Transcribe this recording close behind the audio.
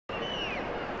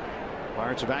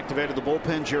Pirates have activated the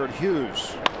bullpen. Jared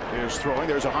Hughes is throwing.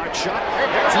 There's a hard shot.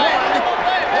 There's one.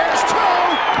 There's two.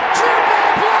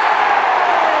 Triple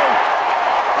play!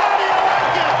 How do you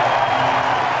like it?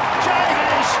 Jay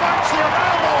Hayes starts the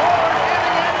around the horn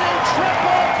inning-ending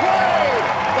triple play.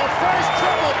 The first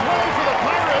triple play for the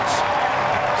Pirates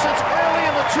since early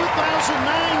in the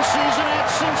 2009 season at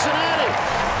Cincinnati.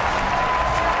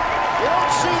 You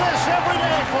don't see this every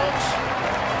day, folks.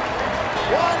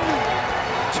 1,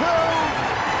 2,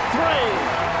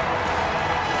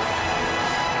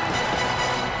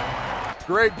 3.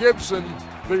 Greg Gibson,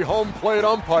 the home plate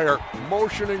umpire,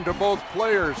 motioning to both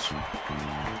players.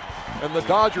 And the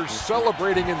Dodgers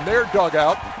celebrating in their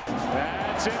dugout.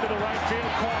 That's into the right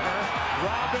field corner.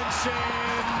 Robinson,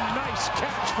 nice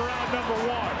catch for out number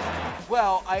 1.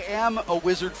 Well, I am a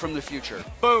wizard from the future.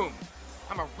 Boom.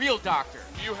 I'm a real doctor.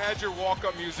 If you had your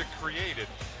walk-up music created,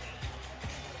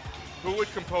 who would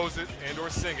compose it and or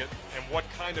sing it, and what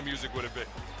kind of music would it be?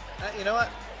 You know what?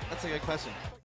 That's a good question.